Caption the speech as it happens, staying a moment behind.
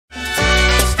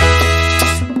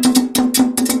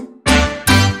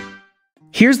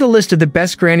Here's the list of the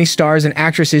best granny stars and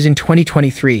actresses in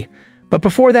 2023. But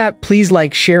before that, please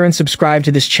like, share, and subscribe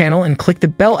to this channel and click the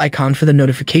bell icon for the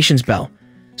notifications bell.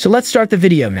 So let's start the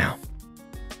video now.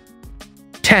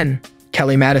 10.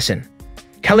 Kelly Madison.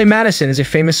 Kelly Madison is a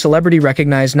famous celebrity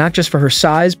recognized not just for her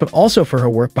size, but also for her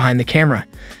work behind the camera.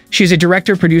 She is a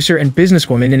director, producer, and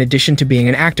businesswoman in addition to being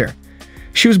an actor.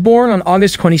 She was born on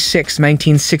August 26,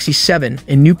 1967,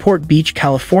 in Newport Beach,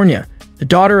 California, the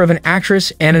daughter of an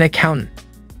actress and an accountant.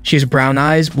 She has brown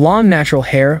eyes, blonde natural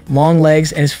hair, long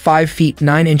legs, and is 5 feet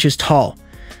 9 inches tall.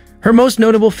 Her most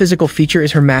notable physical feature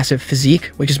is her massive physique,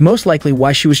 which is most likely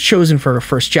why she was chosen for her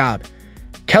first job.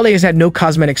 Kelly has had no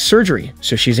cosmetic surgery,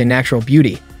 so she's a natural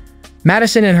beauty.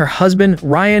 Madison and her husband,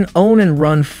 Ryan, own and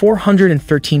run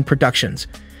 413 productions.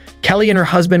 Kelly and her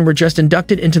husband were just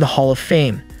inducted into the Hall of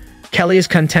Fame. Kelly is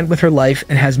content with her life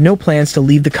and has no plans to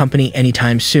leave the company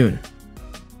anytime soon.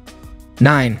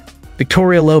 9.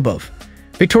 Victoria Lobov.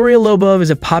 Victoria Lobov is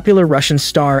a popular Russian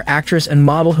star, actress, and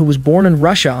model who was born in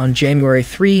Russia on January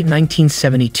 3,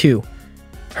 1972.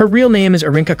 Her real name is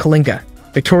Arinka Kalinka.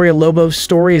 Victoria Lobov's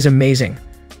story is amazing.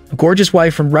 A gorgeous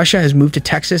wife from Russia has moved to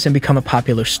Texas and become a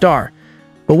popular star.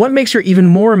 But what makes her even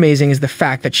more amazing is the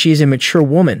fact that she is a mature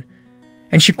woman,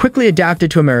 and she quickly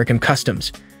adapted to American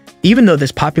customs. Even though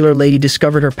this popular lady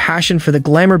discovered her passion for the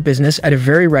glamour business at a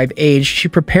very ripe age, she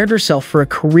prepared herself for a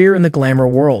career in the glamour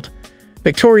world.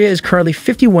 Victoria is currently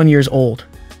 51 years old.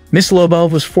 Miss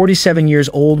Lobov was 47 years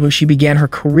old when she began her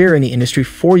career in the industry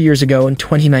 4 years ago in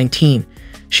 2019.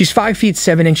 She's 5 feet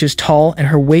 7 inches tall and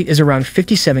her weight is around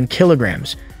 57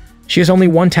 kilograms. She has only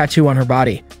one tattoo on her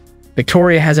body.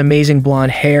 Victoria has amazing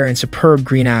blonde hair and superb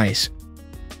green eyes.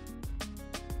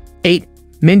 8.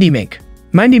 Mindy Mink.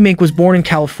 Mindy Mink was born in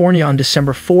California on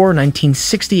December 4,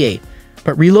 1968,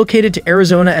 but relocated to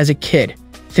Arizona as a kid.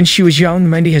 Since she was young,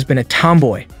 Mindy has been a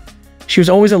tomboy. She was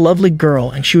always a lovely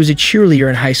girl, and she was a cheerleader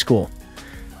in high school.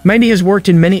 Mindy has worked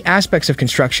in many aspects of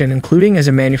construction, including as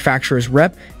a manufacturer's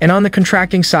rep and on the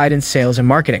contracting side in sales and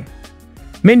marketing.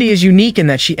 Mindy is unique in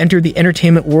that she entered the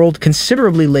entertainment world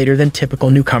considerably later than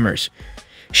typical newcomers.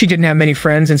 She didn't have many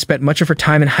friends and spent much of her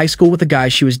time in high school with the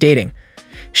guys she was dating.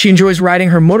 She enjoys riding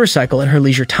her motorcycle in her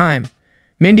leisure time.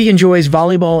 Mindy enjoys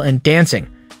volleyball and dancing.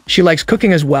 She likes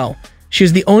cooking as well. She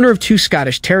is the owner of 2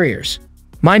 Scottish Terriers.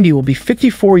 Mindy will be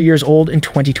 54 years old in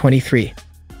 2023.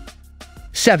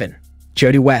 7.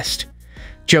 Jodie West.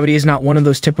 Jodie is not one of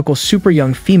those typical super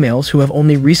young females who have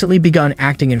only recently begun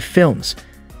acting in films.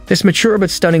 This mature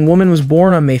but stunning woman was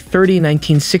born on May 30,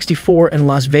 1964 in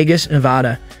Las Vegas,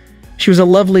 Nevada. She was a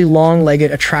lovely,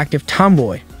 long-legged, attractive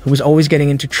tomboy who was always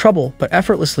getting into trouble but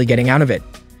effortlessly getting out of it.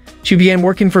 She began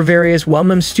working for various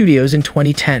well-known studios in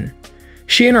 2010.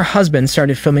 She and her husband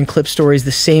started filming clip stories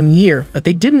the same year, but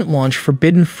they didn't launch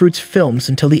Forbidden Fruits films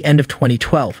until the end of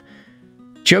 2012.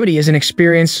 Jodie is an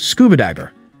experienced scuba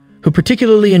diver who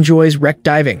particularly enjoys wreck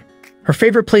diving. Her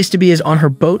favorite place to be is on her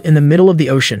boat in the middle of the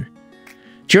ocean.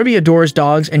 Jodie adores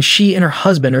dogs, and she and her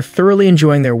husband are thoroughly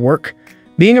enjoying their work.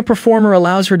 Being a performer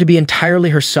allows her to be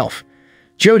entirely herself.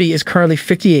 Jodie is currently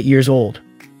 58 years old.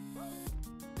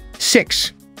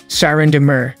 6. Siren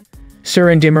Demir.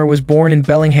 Siren Demir was born in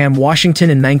Bellingham,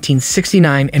 Washington in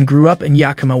 1969 and grew up in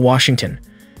Yakima, Washington.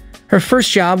 Her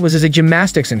first job was as a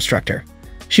gymnastics instructor.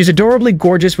 She's adorably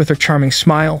gorgeous with her charming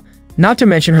smile, not to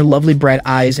mention her lovely bright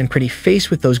eyes and pretty face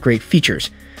with those great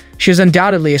features. She is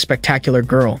undoubtedly a spectacular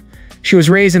girl. She was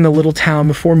raised in the little town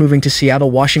before moving to Seattle,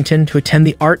 Washington to attend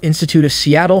the Art Institute of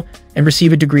Seattle and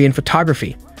receive a degree in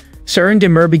photography. Siren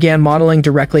Demir began modeling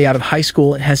directly out of high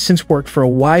school and has since worked for a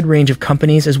wide range of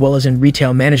companies as well as in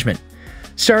retail management.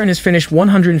 Siren has finished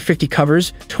 150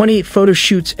 covers, 28 photo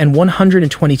shoots, and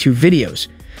 122 videos.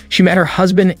 She met her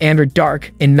husband, Andrew Dark,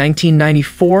 in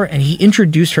 1994, and he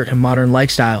introduced her to modern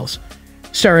lifestyles.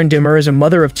 Siren Demir is a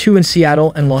mother of 2 in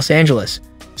Seattle and Los Angeles.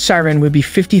 Siren would be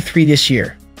 53 this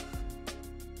year.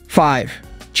 5.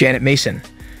 Janet Mason.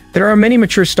 There are many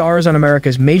mature stars on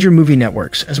America's major movie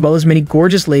networks, as well as many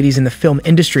gorgeous ladies in the film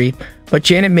industry, but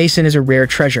Janet Mason is a rare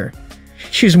treasure.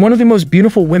 She is one of the most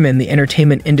beautiful women the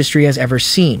entertainment industry has ever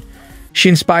seen. She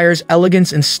inspires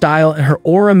elegance and style, and her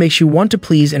aura makes you want to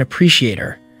please and appreciate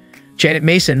her. Janet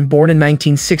Mason, born in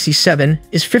 1967,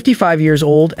 is 55 years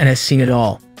old and has seen it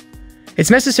all. It's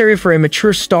necessary for a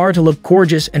mature star to look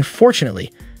gorgeous, and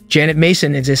fortunately, Janet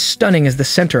Mason is as stunning as the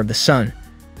center of the sun.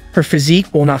 Her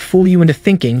physique will not fool you into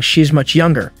thinking she is much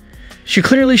younger. She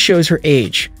clearly shows her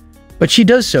age, but she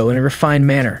does so in a refined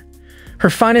manner. Her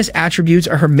finest attributes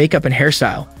are her makeup and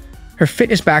hairstyle. Her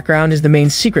fitness background is the main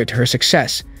secret to her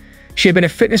success. She had been a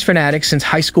fitness fanatic since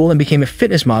high school and became a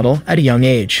fitness model at a young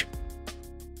age.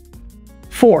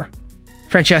 4.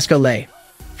 Francesca Lei.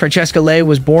 Francesca Lay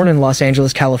was born in Los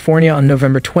Angeles, California on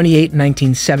November 28,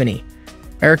 1970.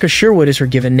 Erica Sherwood is her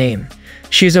given name.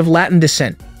 She is of Latin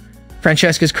descent.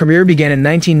 Francesca's career began in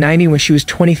 1990 when she was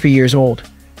 23 years old.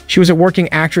 She was a working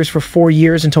actress for 4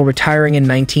 years until retiring in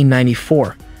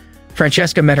 1994.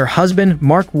 Francesca met her husband,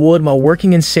 Mark Wood, while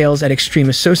working in sales at Extreme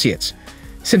Associates.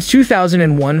 Since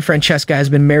 2001, Francesca has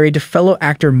been married to fellow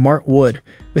actor Mark Wood,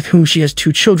 with whom she has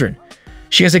 2 children.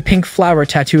 She has a pink flower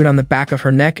tattooed on the back of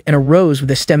her neck and a rose with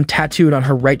a stem tattooed on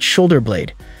her right shoulder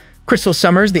blade. Crystal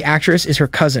Summers, the actress, is her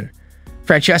cousin.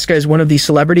 Francesca is one of these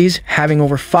celebrities, having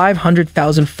over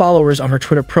 500,000 followers on her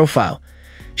Twitter profile.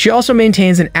 She also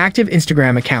maintains an active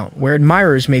Instagram account where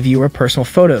admirers may view her personal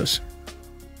photos.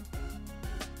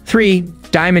 3.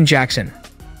 Diamond Jackson.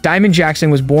 Diamond Jackson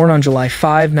was born on July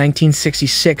 5,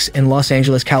 1966 in Los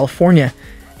Angeles, California,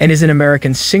 and is an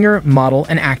American singer, model,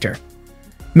 and actor.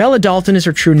 Mela Dalton is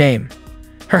her true name.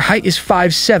 Her height is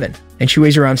 5'7", and she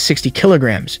weighs around 60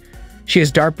 kilograms. She has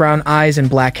dark brown eyes and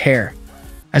black hair.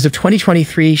 As of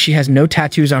 2023, she has no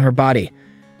tattoos on her body.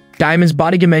 Diamond's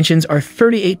body dimensions are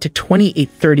 38 to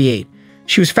 28-38.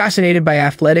 She was fascinated by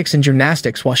athletics and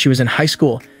gymnastics while she was in high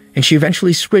school, and she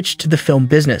eventually switched to the film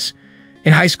business.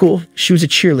 In high school, she was a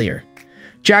cheerleader.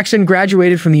 Jackson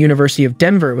graduated from the University of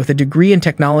Denver with a degree in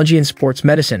technology and sports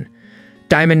medicine.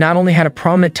 Diamond not only had a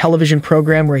prominent television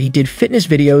program where he did fitness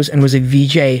videos and was a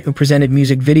VJ who presented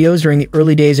music videos during the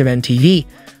early days of MTV,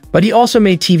 but he also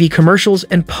made TV commercials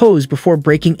and posed before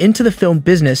breaking into the film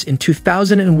business in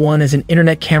 2001 as an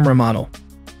internet camera model.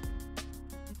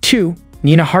 2.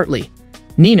 Nina Hartley.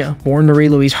 Nina, born Marie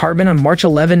Louise Hartman on March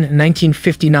 11,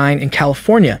 1959 in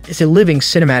California, is a living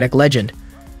cinematic legend.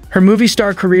 Her movie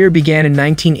star career began in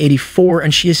 1984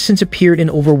 and she has since appeared in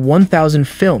over 1,000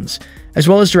 films, as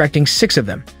well as directing 6 of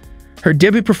them. Her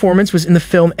debut performance was in the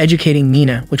film Educating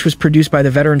Nina, which was produced by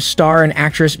the veteran star and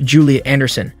actress Julia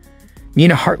Anderson.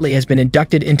 Nina Hartley has been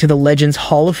inducted into the Legends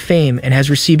Hall of Fame and has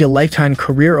received a Lifetime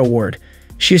Career Award.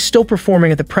 She is still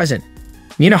performing at the present.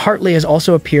 Nina Hartley has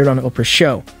also appeared on Oprah's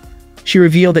show. She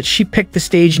revealed that she picked the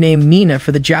stage name Nina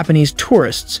for the Japanese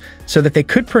tourists so that they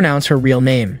could pronounce her real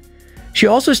name. She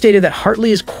also stated that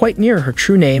Hartley is quite near her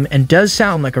true name and does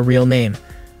sound like a real name.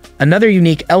 Another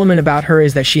unique element about her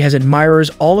is that she has admirers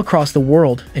all across the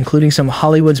world, including some of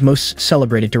Hollywood's most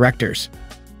celebrated directors.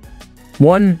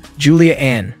 1. Julia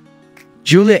Ann.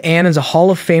 Julia Ann is a Hall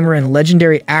of Famer and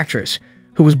legendary actress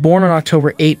who was born on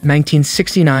October 8,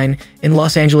 1969 in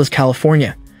Los Angeles,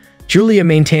 California. Julia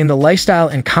maintained the lifestyle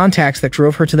and contacts that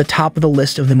drove her to the top of the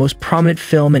list of the most prominent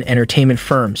film and entertainment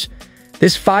firms.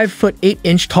 This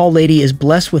 5'8" tall lady is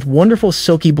blessed with wonderful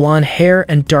silky blonde hair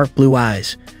and dark blue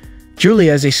eyes.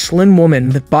 Julia is a slim woman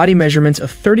with body measurements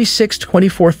of 36,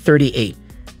 24, 38.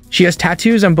 She has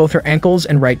tattoos on both her ankles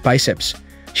and right biceps.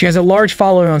 She has a large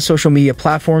following on social media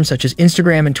platforms such as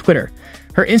Instagram and Twitter.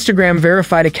 Her Instagram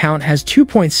verified account has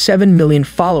 2.7 million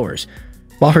followers,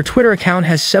 while her Twitter account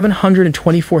has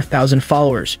 724,000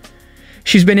 followers.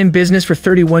 She's been in business for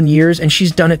 31 years and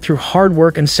she's done it through hard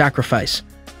work and sacrifice.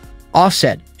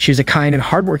 Offset, she is a kind and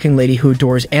hardworking lady who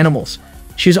adores animals.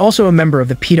 She is also a member of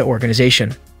the PETA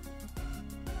organization.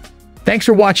 Thanks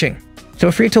for watching.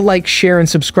 Feel free to like, share, and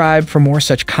subscribe for more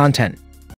such content.